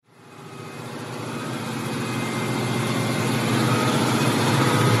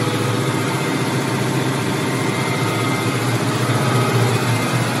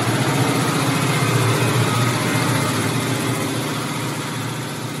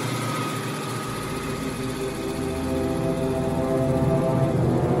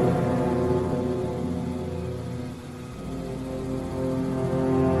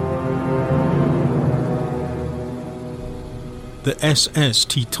The SS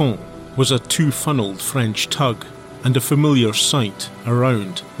Teton was a two-funnelled French tug and a familiar sight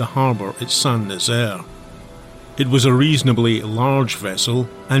around the harbour at Saint-Nazaire. It was a reasonably large vessel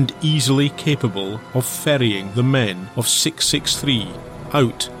and easily capable of ferrying the men of 663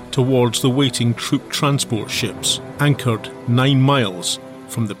 out towards the waiting troop transport ships anchored 9 miles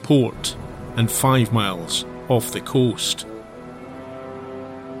from the port and 5 miles off the coast.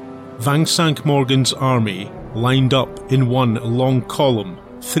 Vincent Morgan's army lined up in one long column,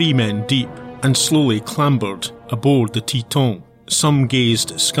 3 men deep, and slowly clambered aboard the Teton. Some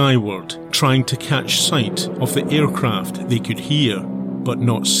gazed skyward, trying to catch sight of the aircraft they could hear, but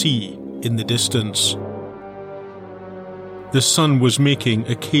not see in the distance. The sun was making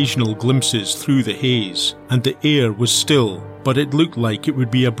occasional glimpses through the haze, and the air was still, but it looked like it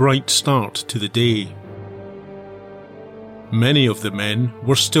would be a bright start to the day. Many of the men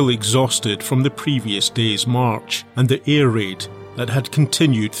were still exhausted from the previous day's march and the air raid that had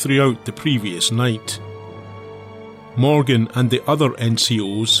continued throughout the previous night. Morgan and the other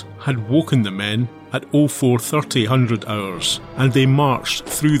NCOs had woken the men at 04:30 hours, and they marched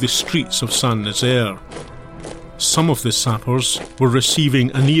through the streets of Saint-Nazaire. Some of the sappers were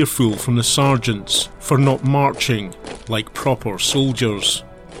receiving an earful from the sergeants for not marching like proper soldiers.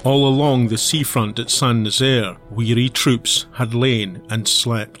 All along the seafront at Saint-Nazaire, weary troops had lain and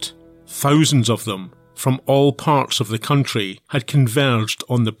slept. Thousands of them, from all parts of the country, had converged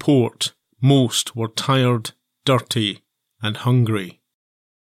on the port. Most were tired, dirty, and hungry.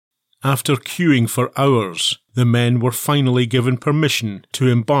 After queuing for hours, the men were finally given permission to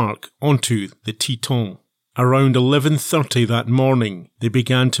embark onto the Teton. Around 11:30 that morning, they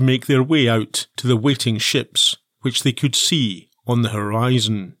began to make their way out to the waiting ships, which they could see on the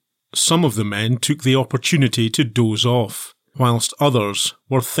horizon. Some of the men took the opportunity to doze off, whilst others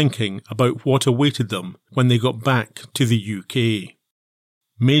were thinking about what awaited them when they got back to the UK.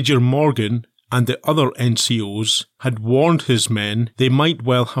 Major Morgan and the other NCOs had warned his men they might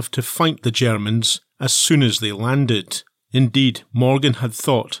well have to fight the Germans as soon as they landed. Indeed, Morgan had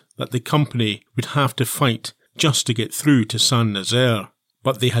thought that the company would have to fight just to get through to Saint-Nazaire,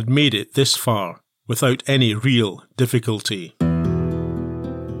 but they had made it this far without any real difficulty.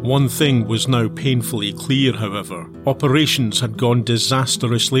 One thing was now painfully clear, however. Operations had gone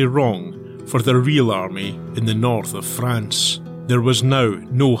disastrously wrong for the real army in the north of France. There was now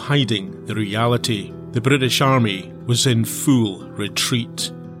no hiding the reality. The British Army was in full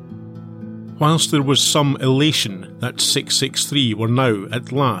retreat. Whilst there was some elation that 663 were now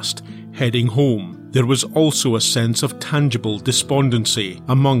at last heading home, there was also a sense of tangible despondency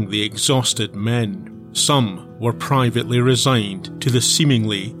among the exhausted men. Some were privately resigned to the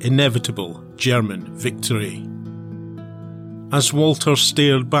seemingly inevitable German victory. As Walter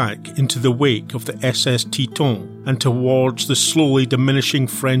stared back into the wake of the SS Teton and towards the slowly diminishing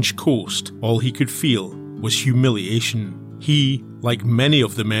French coast, all he could feel was humiliation. He, like many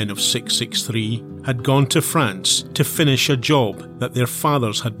of the men of 663, had gone to France to finish a job that their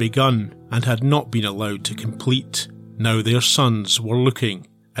fathers had begun and had not been allowed to complete. Now their sons were looking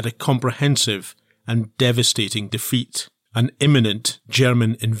at a comprehensive and devastating defeat, an imminent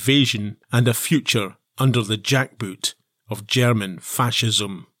German invasion, and a future under the jackboot of German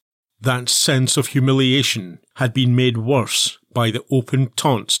fascism. That sense of humiliation had been made worse by the open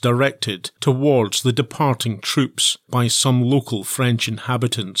taunts directed towards the departing troops by some local French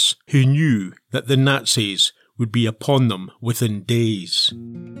inhabitants who knew that the Nazis would be upon them within days.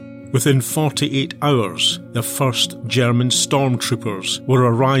 Within 48 hours, the first German stormtroopers were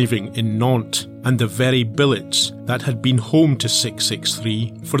arriving in Nantes, and the very billets that had been home to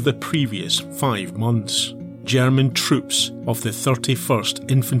 663 for the previous 5 months. German troops of the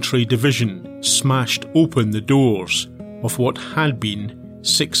 31st Infantry Division smashed open the doors of what had been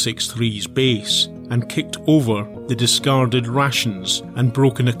 663's base and kicked over the discarded rations and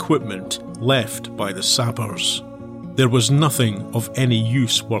broken equipment left by the sappers. There was nothing of any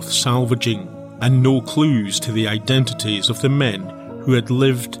use worth salvaging, and no clues to the identities of the men who had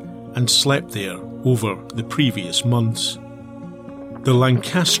lived and slept there over the previous months. The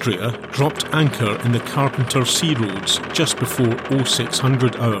Lancastria dropped anchor in the Carpenter Sea Roads just before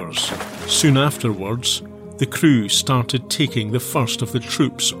 0600 hours. Soon afterwards, the crew started taking the first of the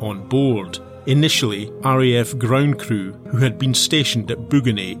troops on board, initially RAF ground crew who had been stationed at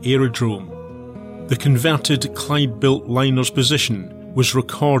Bouguenais Aerodrome. The converted Clyde-built liner's position was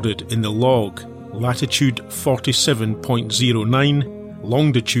recorded in the log, latitude 47.09,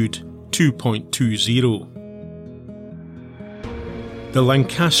 longitude 2.20. The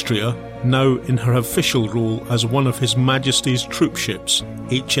Lancastria, now in her official role as one of His Majesty's troopships,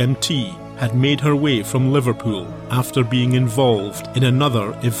 HMT, had made her way from Liverpool after being involved in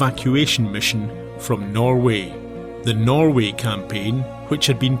another evacuation mission from Norway. The Norway campaign, which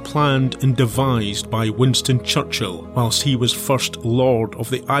had been planned and devised by Winston Churchill whilst he was First Lord of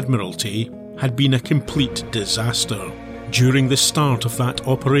the Admiralty, had been a complete disaster. During the start of that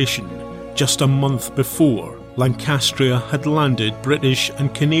operation, just a month before, Lancastria had landed British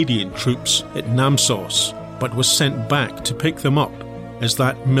and Canadian troops at Namsos, but was sent back to pick them up as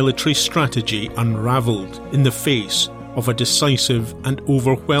that military strategy unravelled in the face of a decisive and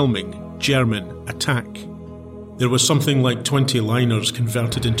overwhelming German attack. There was something like 20 liners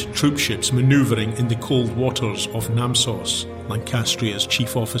converted into troopships manoeuvring in the cold waters of Namsos, Lancastria's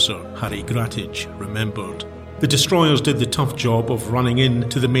chief officer, Harry Grattage, remembered. The destroyers did the tough job of running in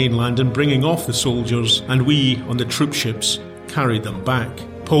to the mainland and bringing off the soldiers, and we, on the troopships, carried them back.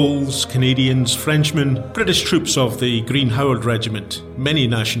 Poles, Canadians, Frenchmen, British troops of the Green Howard Regiment, many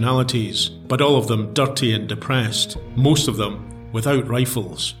nationalities, but all of them dirty and depressed, most of them without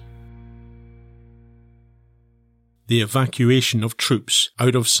rifles. The evacuation of troops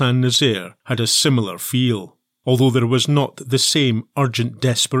out of Saint-Nazaire had a similar feel, although there was not the same urgent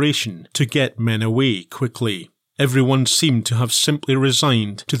desperation to get men away quickly. Everyone seemed to have simply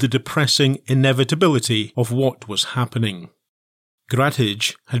resigned to the depressing inevitability of what was happening.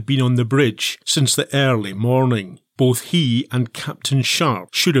 Grattage had been on the bridge since the early morning. Both he and Captain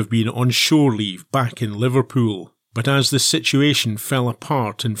Sharp should have been on shore leave back in Liverpool, but as the situation fell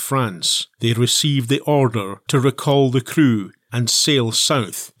apart in France, they received the order to recall the crew and sail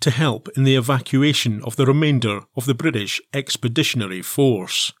south to help in the evacuation of the remainder of the British Expeditionary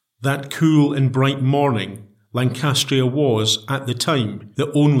Force. That cool and bright morning, Lancastria was, at the time,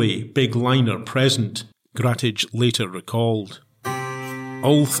 the only big liner present, Grattage later recalled.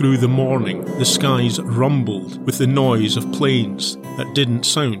 All through the morning, the skies rumbled with the noise of planes that didn't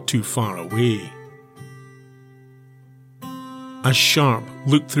sound too far away. As Sharp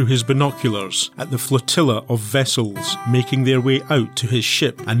looked through his binoculars at the flotilla of vessels making their way out to his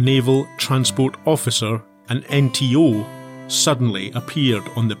ship, a naval transport officer, an NTO, suddenly appeared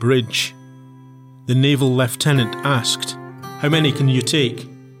on the bridge. The naval lieutenant asked, "How many can you take?"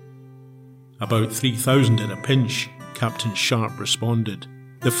 "About 3,000 in a pinch," Captain Sharp responded.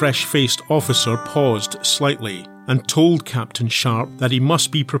 The fresh-faced officer paused slightly and told Captain Sharp that he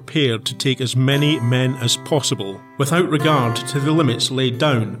must be prepared to take as many men as possible without regard to the limits laid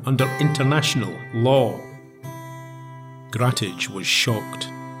down under international law. Grattage was shocked,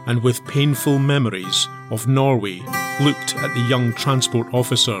 and with painful memories of Norway, looked at the young transport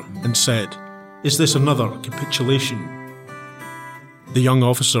officer and said, "Is this another capitulation?" The young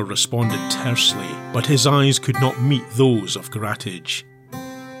officer responded tersely, but his eyes could not meet those of Grattage.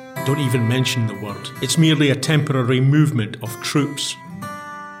 "Don't even mention the word. It's merely a temporary movement of troops."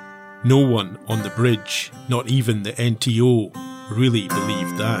 No one on the bridge, not even the NTO, really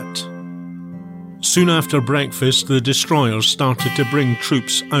believed that. Soon after breakfast, the destroyers started to bring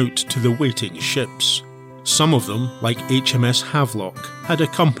troops out to the waiting ships. Some of them, like HMS Havelock, had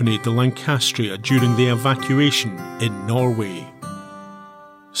accompanied the Lancastria during the evacuation in Norway.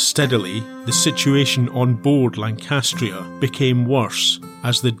 Steadily, the situation on board Lancastria became worse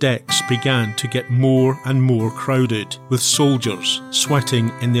as the decks began to get more and more crowded, with soldiers sweating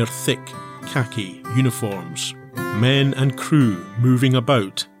in their thick khaki uniforms. Men and crew moving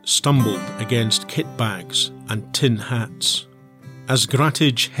about stumbled against kit bags and tin hats. As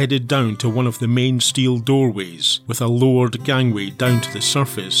Grattage headed down to one of the main steel doorways with a lowered gangway down to the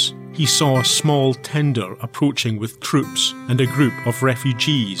surface, he saw a small tender approaching with troops and a group of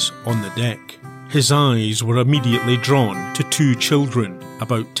refugees on the deck. His eyes were immediately drawn to two children,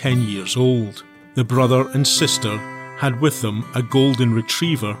 about 10 years old. The brother and sister had with them a golden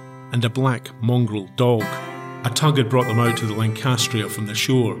retriever and a black mongrel dog. A tug had brought them out to the Lancastria from the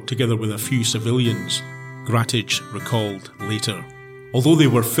shore, together with a few civilians, Grattage recalled later. Although they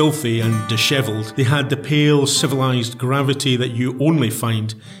were filthy and dishevelled, they had the pale, civilised gravity that you only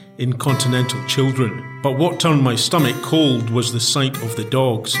find in continental children. But what turned my stomach cold was the sight of the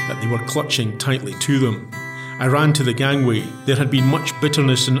dogs that they were clutching tightly to them. I ran to the gangway. There had been much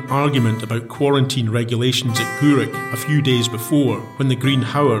bitterness and argument about quarantine regulations at Gurek a few days before, when the Green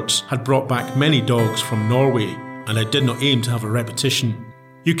Howards had brought back many dogs from Norway, and I did not aim to have a repetition.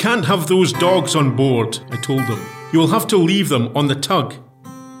 "You can't have those dogs on board," I told them. "You will have to leave them on the tug."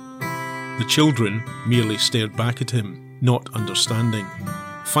 The children merely stared back at him, not understanding.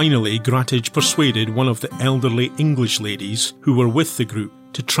 Finally, Grattage persuaded one of the elderly English ladies who were with the group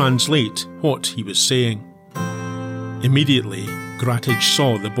to translate what he was saying. Immediately, Grattage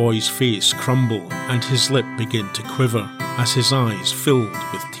saw the boy's face crumble and his lip begin to quiver as his eyes filled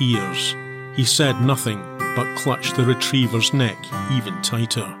with tears. He said nothing, but clutched the retriever's neck even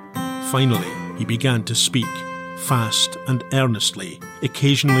tighter. Finally, he began to speak, fast and earnestly,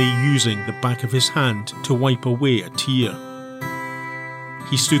 occasionally using the back of his hand to wipe away a tear.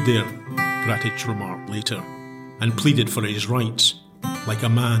 He stood there, Grattage remarked later, and pleaded for his rights, like a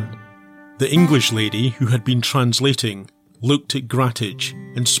man. The English lady, who had been translating, looked at Grattage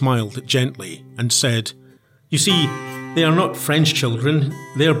and smiled gently and said, "You see, they are not French children,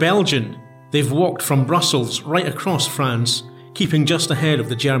 they are Belgian. They've walked from Brussels right across France, keeping just ahead of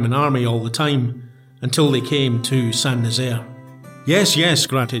the German army all the time, until they came to Saint-Nazaire." "Yes, yes,"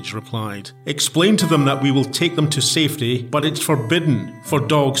 Grattage replied. "Explain to them that we will take them to safety, but it's forbidden for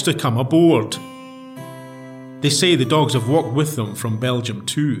dogs to come aboard." They say the dogs have walked with them from Belgium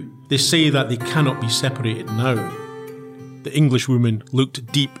too. They say that they cannot be separated now. The Englishwoman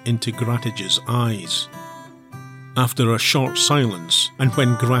looked deep into Grattage's eyes. After a short silence, and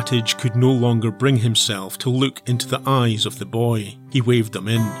when Grattage could no longer bring himself to look into the eyes of the boy, he waved them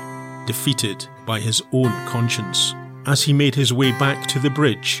in, defeated by his own conscience. As he made his way back to the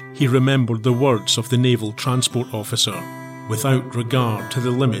bridge, he remembered the words of the naval transport officer, without regard to the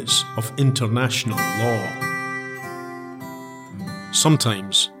limits of international law.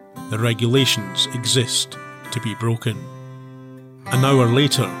 Sometimes the regulations exist to be broken. An hour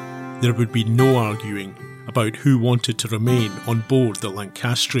later, there would be no arguing about who wanted to remain on board the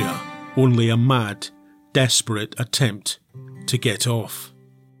Lancastria, only a mad, desperate attempt to get off.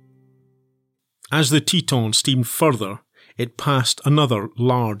 As the Teton steamed further, it passed another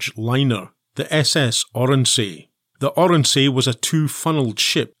large liner, the SS Oronsay. The Oronsay was a two-funnelled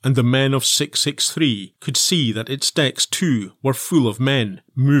ship, and the men of 663 could see that its decks too were full of men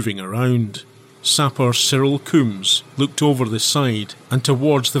moving around. Sapper Cyril Coombs looked over the side and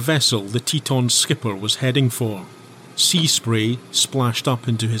towards the vessel the Teton's skipper was heading for. Sea spray splashed up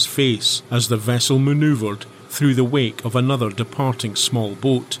into his face as the vessel manoeuvred through the wake of another departing small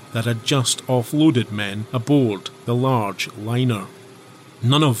boat that had just offloaded men aboard the large liner.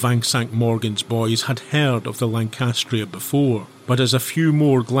 None of Vincent Morgan's boys had heard of the Lancastria before, but as a few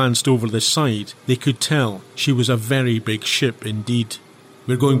more glanced over the side, they could tell she was a very big ship indeed.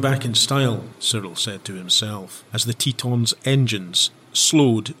 "We're going back in style," Cyril said to himself, as the Teton's engines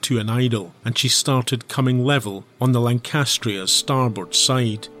slowed to an idle and she started coming level on the Lancastria's starboard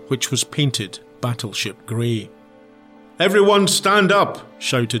side, which was painted battleship grey. "Everyone stand up!"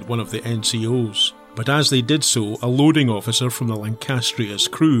 shouted one of the NCOs. But as they did so, a loading officer from the Lancastria's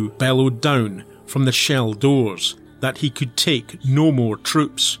crew bellowed down from the shell doors that he could take no more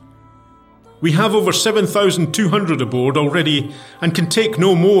troops. "We have over 7,200 aboard already and can take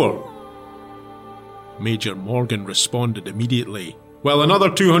no more." Major Morgan responded immediately, "Well,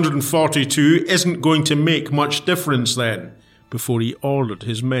 another 242 isn't going to make much difference then," before he ordered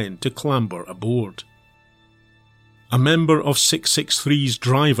his men to clamber aboard. A member of 663's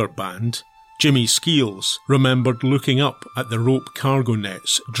driver band, Jimmy Skeels, remembered looking up at the rope cargo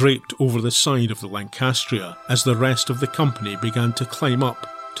nets draped over the side of the Lancastria as the rest of the company began to climb up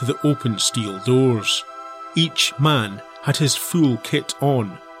to the open steel doors. Each man had his full kit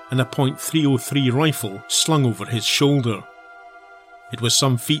on and a .303 rifle slung over his shoulder. It was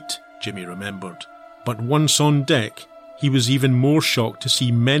some feat, Jimmy remembered, but once on deck, he was even more shocked to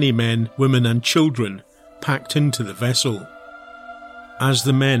see many men, women and children packed into the vessel. As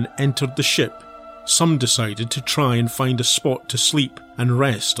the men entered the ship, some decided to try and find a spot to sleep and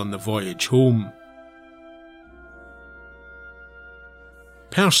rest on the voyage home.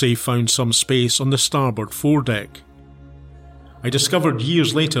 Percy found some space on the starboard foredeck. "I discovered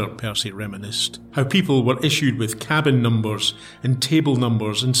years later," Percy reminisced, "how people were issued with cabin numbers and table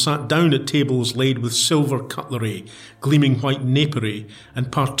numbers and sat down at tables laid with silver cutlery, gleaming white napery,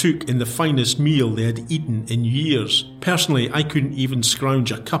 and partook in the finest meal they had eaten in years. Personally, I couldn't even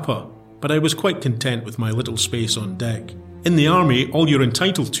scrounge a cuppa, but I was quite content with my little space on deck. In the army, all you're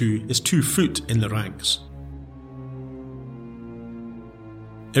entitled to is 2 foot in the ranks."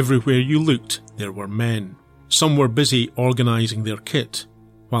 Everywhere you looked, there were men. Some were busy organising their kit,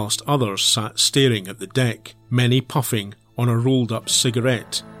 whilst others sat staring at the deck, many puffing on a rolled-up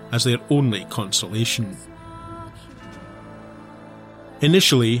cigarette as their only consolation.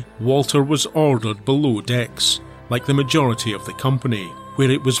 Initially, Walter was ordered below decks, like the majority of the company, where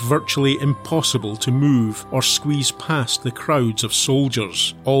it was virtually impossible to move or squeeze past the crowds of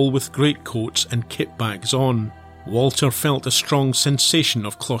soldiers, all with greatcoats and kit bags on. Walter felt a strong sensation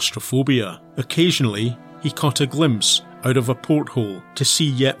of claustrophobia. Occasionally, he caught a glimpse out of a porthole to see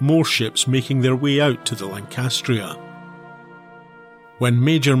yet more ships making their way out to the Lancastria. When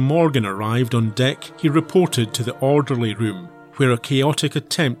Major Morgan arrived on deck, he reported to the orderly room where a chaotic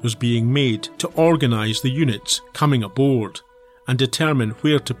attempt was being made to organise the units coming aboard and determine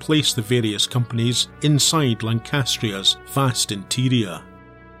where to place the various companies inside Lancastria's vast interior.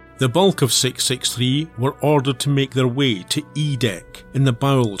 The bulk of 663 were ordered to make their way to E-deck in the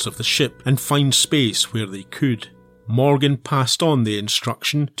bowels of the ship and find space where they could. Morgan passed on the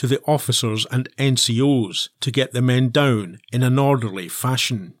instruction to the officers and NCOs to get the men down in an orderly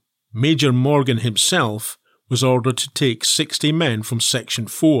fashion. Major Morgan himself was ordered to take 60 men from Section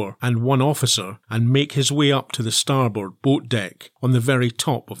 4 and one officer and make his way up to the starboard boat deck on the very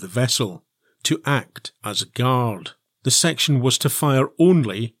top of the vessel, to act as a guard. The section was to fire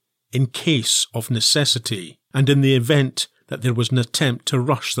only in case of necessity and in the event that there was an attempt to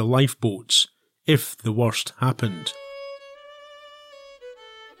rush the lifeboats, if the worst happened.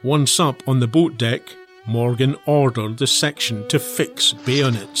 Once up on the boat deck, Morgan ordered the section to fix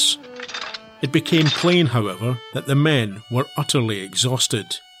bayonets. It became plain, however, that the men were utterly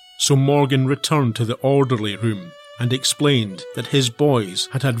exhausted, so Morgan returned to the orderly room and explained that his boys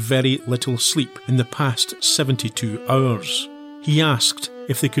had had very little sleep in the past 72 hours. He asked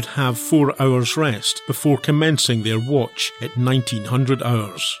if they could have 4 hours rest before commencing their watch at 1900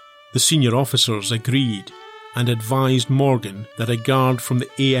 hours. The senior officers agreed and advised Morgan that a guard from the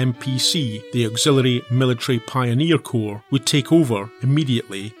AMPC, the Auxiliary Military Pioneer Corps, would take over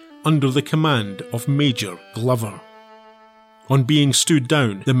immediately under the command of Major Glover. On being stood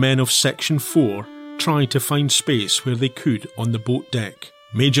down, the men of Section 4 tried to find space where they could on the boat deck.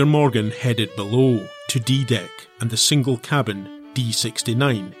 Major Morgan headed below to D-deck and the single cabin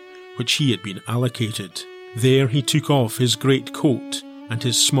D69, which he had been allocated. There he took off his great coat and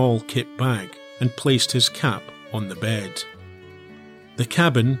his small kit bag and placed his cap on the bed. The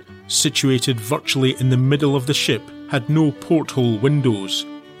cabin, situated virtually in the middle of the ship, had no porthole windows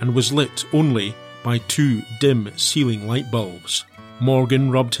and was lit only by 2 dim ceiling light bulbs.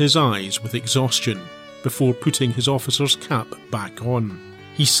 Morgan rubbed his eyes with exhaustion before putting his officer's cap back on.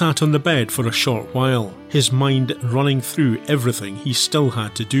 He sat on the bed for a short while, his mind running through everything he still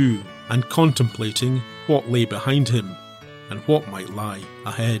had to do and contemplating what lay behind him and what might lie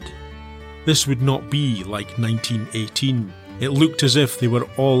ahead. This would not be like 1918. It looked as if they were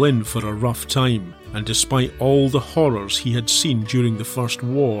all in for a rough time, and despite all the horrors he had seen during the First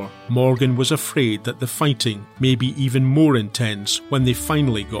War, Morgan was afraid that the fighting may be even more intense when they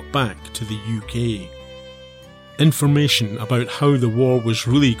finally got back to the UK. Information about how the war was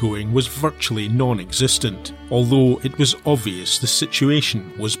really going was virtually non-existent, although it was obvious the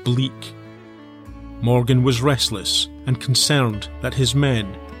situation was bleak. Morgan was restless and concerned that his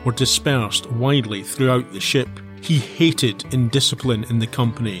men were dispersed widely throughout the ship. He hated indiscipline in the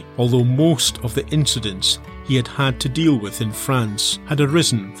company, although most of the incidents he had had to deal with in France had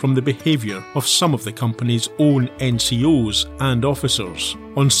arisen from the behaviour of some of the company's own NCOs and officers.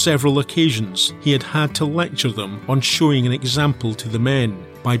 On several occasions, he had had to lecture them on showing an example to the men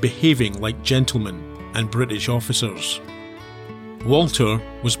by behaving like gentlemen and British officers. Walter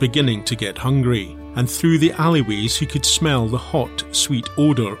was beginning to get hungry, and through the alleyways he could smell the hot, sweet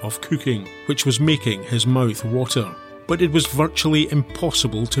odour of cooking, which was making his mouth water. But it was virtually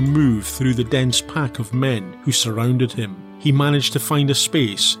impossible to move through the dense pack of men who surrounded him. He managed to find a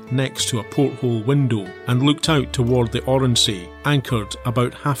space next to a porthole window and looked out toward the Oronsay, anchored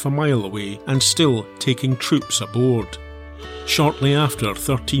about half a mile away and still taking troops aboard. Shortly after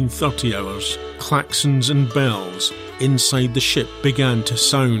 1330 hours, klaxons and bells inside the ship began to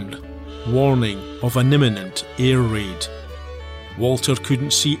sound, warning of an imminent air raid. Walter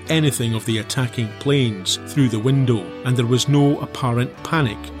couldn't see anything of the attacking planes through the window, and there was no apparent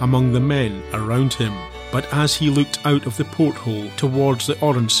panic among the men around him. But as he looked out of the porthole towards the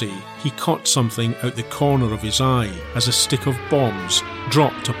Oronsay, he caught something out the corner of his eye as a stick of bombs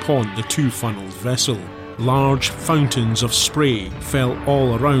dropped upon the two-funnelled vessel. Large fountains of spray fell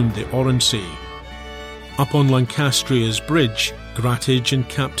all around the Oronsay. Up on Lancastria's bridge, Grattage and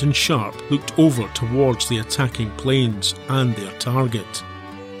Captain Sharp looked over towards the attacking planes and their target.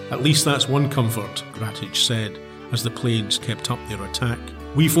 "At least that's one comfort," Grattage said, as the planes kept up their attack.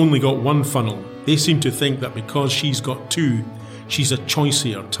 "We've only got one funnel. They seem to think that because she's got 2, she's a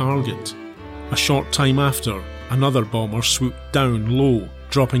choicier target." A short time after, another bomber swooped down low,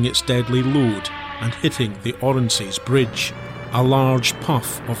 dropping its deadly load and hitting the Oronsay's bridge. A large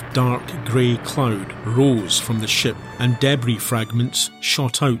puff of dark grey cloud rose from the ship, and debris fragments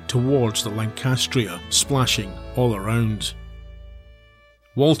shot out towards the Lancastria, splashing all around.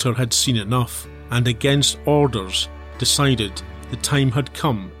 Walter had seen enough, and against orders decided the time had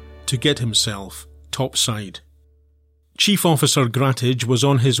come to get himself topside. Chief Officer Grattage was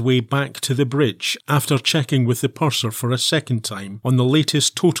on his way back to the bridge after checking with the purser for a second time on the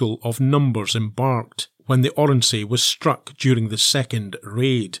latest total of numbers embarked when the Oronsay was struck during the second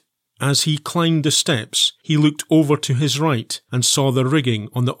raid. As he climbed the steps, he looked over to his right and saw the rigging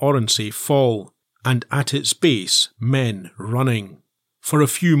on the Oronsay fall, and at its base, men running. For a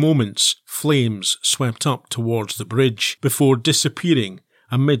few moments, flames swept up towards the bridge before disappearing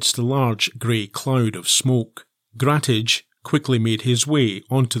amidst a large grey cloud of smoke. Grattage quickly made his way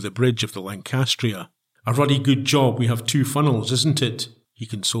onto the bridge of the Lancastria. "A ruddy good job we have 2 funnels, isn't it?" he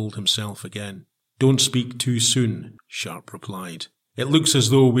consoled himself again. "Don't speak too soon," Sharp replied. "It looks as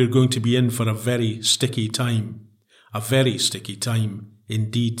though we're going to be in for a very sticky time. A very sticky time,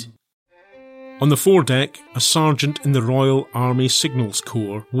 indeed." On the foredeck, a sergeant in the Royal Army Signals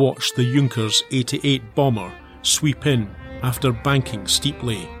Corps watched the Junkers 88 bomber sweep in after banking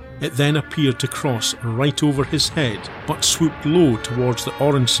steeply. It then appeared to cross right over his head, but swooped low towards the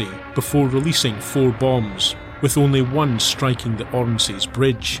Oronsay before releasing 4 bombs, with only one striking the Oronsay's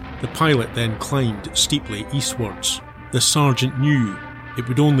bridge. The pilot then climbed steeply eastwards. The sergeant knew it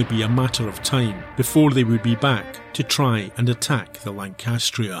would only be a matter of time before they would be back to try and attack the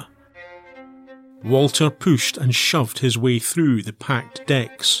Lancastria. Walter pushed and shoved his way through the packed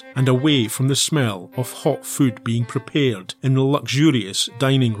decks and away from the smell of hot food being prepared in the luxurious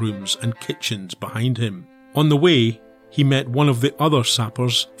dining rooms and kitchens behind him. On the way, he met one of the other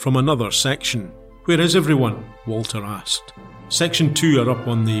sappers from another section. "Where is everyone?" Walter asked. "Section 2 are up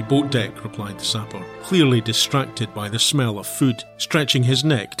on the boat deck," replied the sapper, clearly distracted by the smell of food, stretching his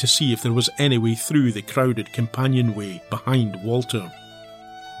neck to see if there was any way through the crowded companionway behind Walter.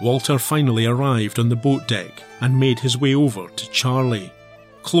 Walter finally arrived on the boat deck and made his way over to Charlie.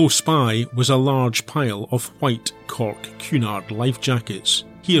 Close by was a large pile of white cork Cunard life jackets.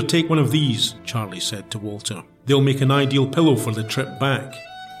 "Here, take one of these," Charlie said to Walter. "They'll make an ideal pillow for the trip back."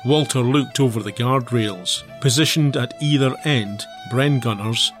 Walter looked over the guardrails. Positioned at either end, Bren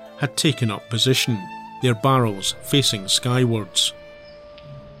gunners had taken up position, their barrels facing skywards.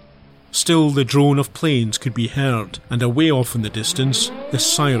 Still, the drone of planes could be heard, and away off in the distance, the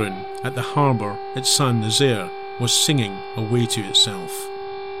siren at the harbour at Saint-Nazaire was singing away to itself.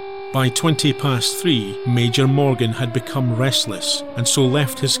 By 3:20, Major Morgan had become restless, and so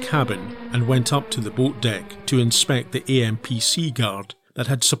left his cabin and went up to the boat deck to inspect the AMPC guard that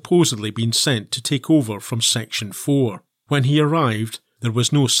had supposedly been sent to take over from Section 4. When he arrived, there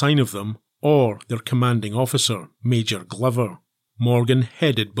was no sign of them or their commanding officer, Major Glover. Morgan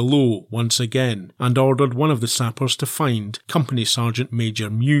headed below once again and ordered one of the sappers to find Company Sergeant Major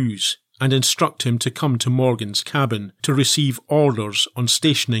Muse and instruct him to come to Morgan's cabin to receive orders on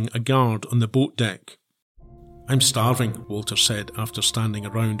stationing a guard on the boat deck. "I'm starving," Walter said after standing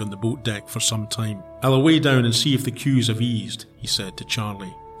around on the boat deck for some time. "I'll away down and see if the queues have eased," he said to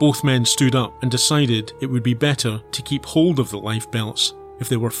Charlie. Both men stood up and decided it would be better to keep hold of the lifebelts if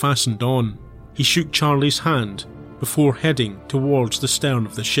they were fastened on. He shook Charlie's hand before heading towards the stern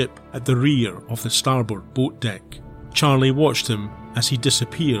of the ship at the rear of the starboard boat deck. Charlie watched him as he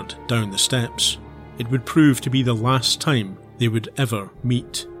disappeared down the steps. It would prove to be the last time they would ever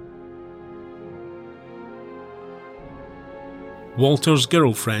meet. Walter's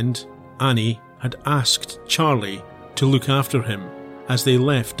girlfriend, Annie, had asked Charlie to look after him as they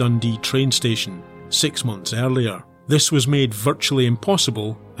left Dundee train station 6 months earlier. This was made virtually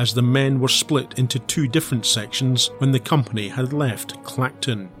impossible as the men were split into 2 different sections when the company had left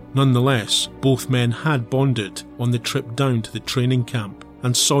Clacton. Nonetheless, both men had bonded on the trip down to the training camp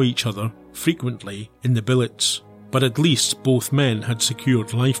and saw each other frequently in the billets. But at least both men had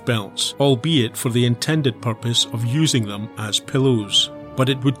secured lifebelts, albeit for the intended purpose of using them as pillows. But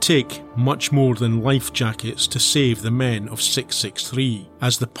it would take much more than life jackets to save the men of 663,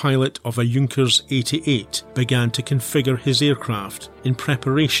 as the pilot of a Junkers 88 began to configure his aircraft in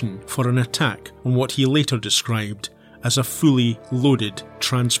preparation for an attack on what he later described as a fully loaded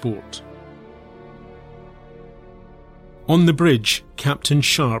transport. On the bridge, Captain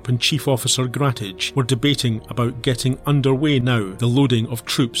Sharp and Chief Officer Grattage were debating about getting underway now the loading of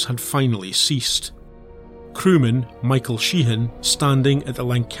troops had finally ceased. Crewman Michael Sheehan, standing at the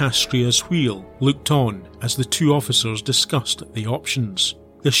Lancastria's wheel, looked on as the 2 officers discussed the options.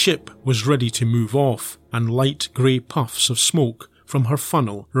 The ship was ready to move off, and light grey puffs of smoke from her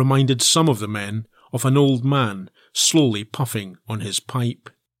funnel reminded some of the men of an old man slowly puffing on his pipe.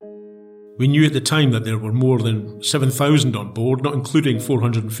 "We knew at the time that there were more than 7,000 on board, not including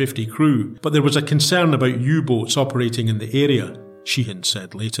 450 crew, but there was a concern about U-boats operating in the area," Sheehan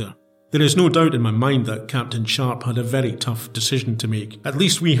said later. There is no doubt in my mind that Captain Sharp had a very tough decision to make. At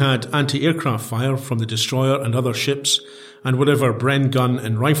least we had anti-aircraft fire from the destroyer and other ships, and whatever Bren gun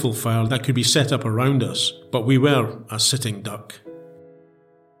and rifle fire that could be set up around us, but we were a sitting duck.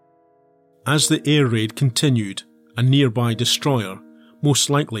 As the air raid continued, a nearby destroyer, most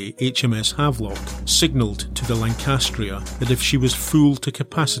likely HMS Havelock, signalled to the Lancastria that if she was full to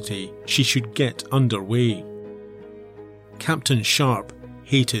capacity, she should get underway. Captain Sharp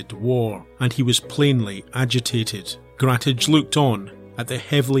hated war, and he was plainly agitated. Grattage looked on at the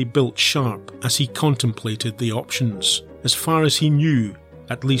heavily built Sharp as he contemplated the options. As far as he knew,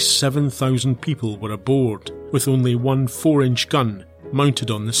 at least 7,000 people were aboard, with only one 4-inch gun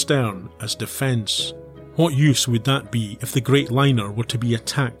mounted on the stern as defence. What use would that be if the great liner were to be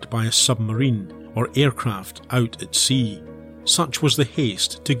attacked by a submarine or aircraft out at sea? Such was the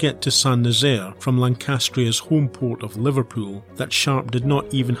haste to get to Saint-Nazaire from Lancastria's home port of Liverpool that Sharp did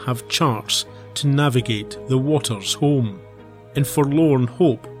not even have charts to navigate the waters home. In forlorn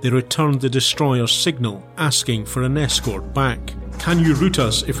hope, they returned the destroyer's signal, asking for an escort back. "Can you route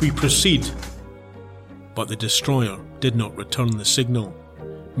us if we proceed?" But the destroyer did not return the signal,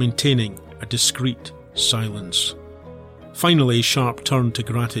 maintaining a discreet silence. Finally, Sharp turned to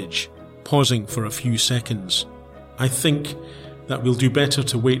Grattage, pausing for a few seconds. "I think that we'll do better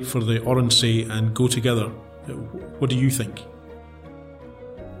to wait for the Oronsay and go together. What do you think?"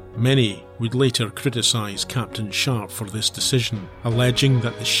 Many would later criticise Captain Sharp for this decision, alleging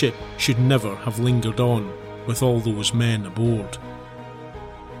that the ship should never have lingered on with all those men aboard.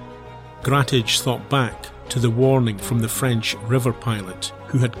 Grattage thought back to the warning from the French river pilot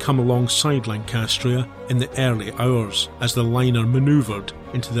who had come alongside Lancastria in the early hours as the liner manoeuvred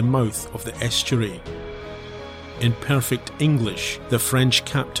into the mouth of the estuary. In perfect English, the French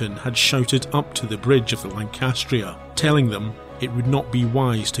captain had shouted up to the bridge of the Lancastria, telling them it would not be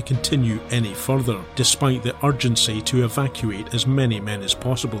wise to continue any further, despite the urgency to evacuate as many men as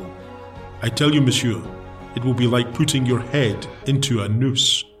possible. "I tell you, monsieur, it will be like putting your head into a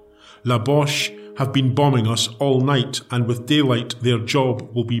noose. La Boche have been bombing us all night, and with daylight their job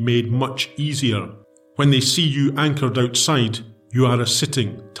will be made much easier. When they see you anchored outside, you are a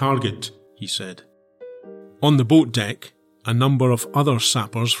sitting target," he said. On the boat deck, a number of other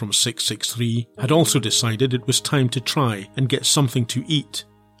sappers from 663 had also decided it was time to try and get something to eat,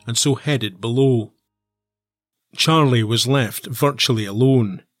 and so headed below. Charlie was left virtually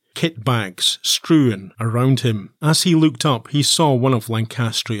alone, kit bags strewn around him. As he looked up, he saw one of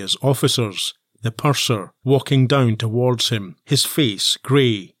Lancastria's officers, the purser, walking down towards him, his face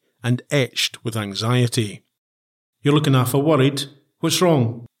grey and etched with anxiety. "You're looking half worried. What's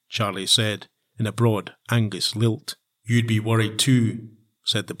wrong?" Charlie said, in a broad Angus lilt. "You'd be worried too,"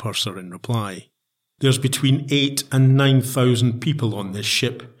 said the purser in reply. "There's between 8,000 and 9,000 people on this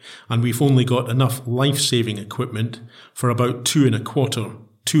ship, and we've only got enough life-saving equipment for about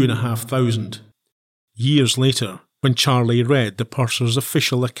 2,500. Years later, when Charlie read the purser's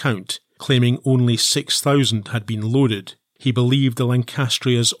official account claiming only 6,000 had been loaded, he believed the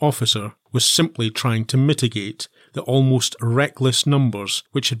Lancastria's officer was simply trying to mitigate the almost reckless numbers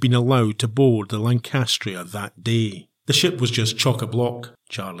which had been allowed to board the Lancastria that day. "The ship was just chock-a-block,"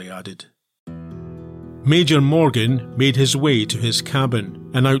 Charlie added. Major Morgan made his way to his cabin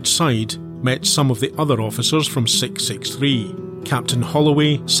and outside met some of the other officers from 663, Captain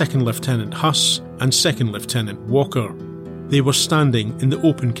Holloway, 2nd Lieutenant Huss and 2nd Lieutenant Walker. They were standing in the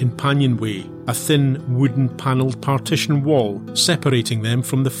open companionway, a thin wooden panelled partition wall separating them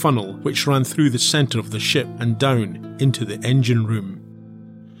from the funnel which ran through the centre of the ship and down into the engine room.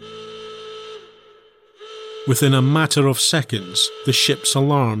 Within a matter of seconds, the ship's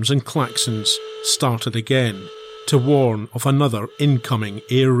alarms and klaxons started again to warn of another incoming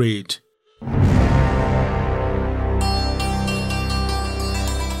air raid.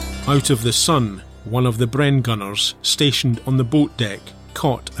 Out of the sun, one of the Bren gunners stationed on the boat deck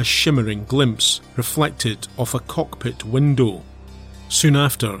caught a shimmering glimpse reflected off a cockpit window. Soon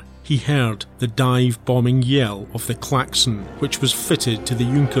after, he heard the dive-bombing yell of the klaxon which was fitted to the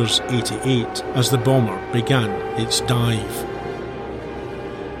Junkers 88 as the bomber began its dive.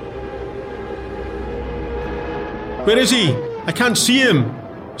 "Where is he? I can't see him!"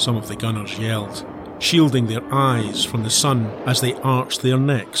 some of the gunners yelled, shielding their eyes from the sun as they arched their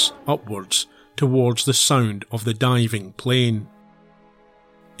necks upwards towards the sound of the diving plane.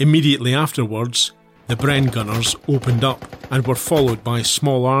 Immediately afterwards, the Bren gunners opened up and were followed by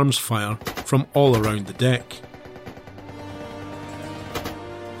small arms fire from all around the deck.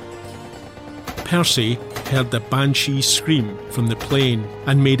 Percy heard the banshee scream from the plane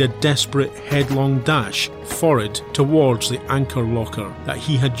and made a desperate headlong dash forward towards the anchor locker that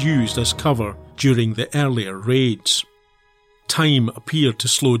he had used as cover during the earlier raids. Time appeared to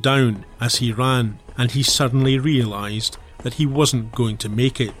slow down as he ran, and he suddenly realised that he wasn't going to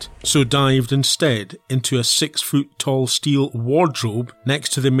make it, so dived instead into a 6-foot-tall steel wardrobe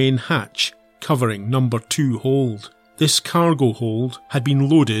next to the main hatch, covering number 2 hold. This cargo hold had been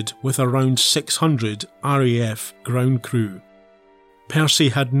loaded with around 600 RAF ground crew. Percy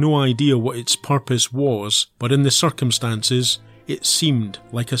had no idea what its purpose was, but in the circumstances, it seemed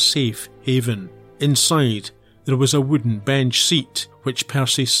like a safe haven. Inside, there was a wooden bench seat, which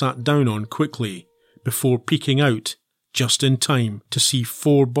Percy sat down on quickly, before peeking out just in time to see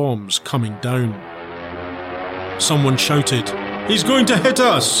 4 bombs coming down. Someone shouted, "He's going to hit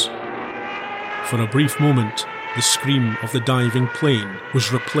us!" For a brief moment, the scream of the diving plane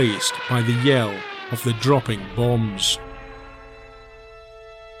was replaced by the yell of the dropping bombs.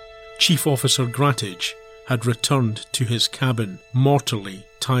 Chief Officer Grattage had returned to his cabin, mortally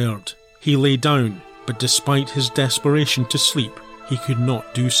tired. He lay down, but despite his desperation to sleep, he could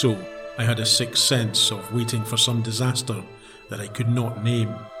not do so. I had a sixth sense of waiting for some disaster that I could not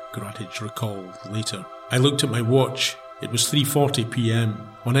name, Grattage recalled later. I looked at my watch. It was 3:40 p.m.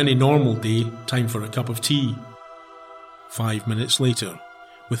 On any normal day, time for a cup of tea. 5 minutes later,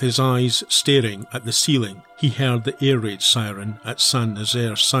 with his eyes staring at the ceiling, he heard the air raid siren at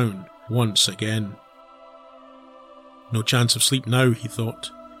Saint-Nazaire sound once again. No chance of sleep now, he thought.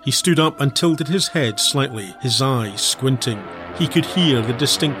 He stood up and tilted his head slightly, his eyes squinting. He could hear the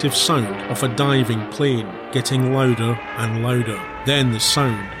distinctive sound of a diving plane getting louder and louder, then the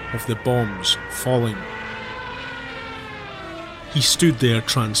sound of the bombs falling. He stood there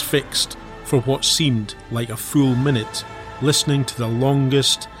transfixed for what seemed like a full minute, listening to the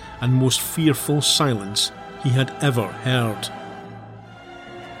longest and most fearful silence he had ever heard.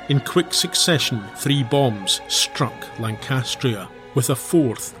 In quick succession, 3 bombs struck Lancastria, with a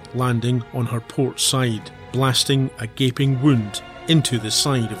 4th landing on her port side, blasting a gaping wound into the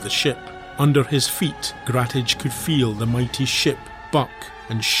side of the ship. Under his feet, Grattage could feel the mighty ship buck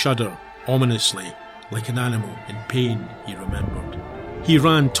and shudder ominously, like an animal in pain, he remembered. He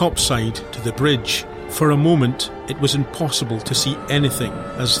ran topside to the bridge. For a moment, it was impossible to see anything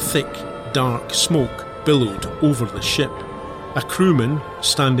as thick, dark smoke billowed over the ship. A crewman,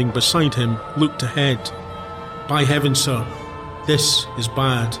 standing beside him, looked ahead. "By heaven, sir, this is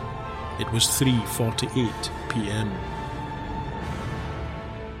bad." It was 3:48 p.m.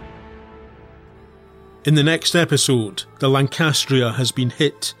 In the next episode, the Lancastria has been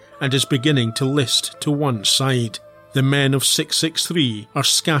hit and is beginning to list to one side. The men of 663 are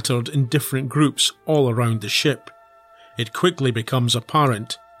scattered in different groups all around the ship. It quickly becomes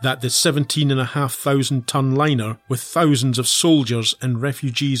apparent that the 17,500-ton liner with thousands of soldiers and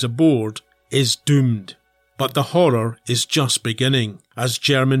refugees aboard is doomed. But the horror is just beginning, as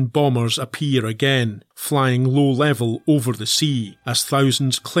German bombers appear again, flying low-level over the sea, as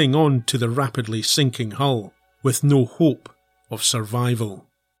thousands cling on to the rapidly sinking hull, with no hope of survival.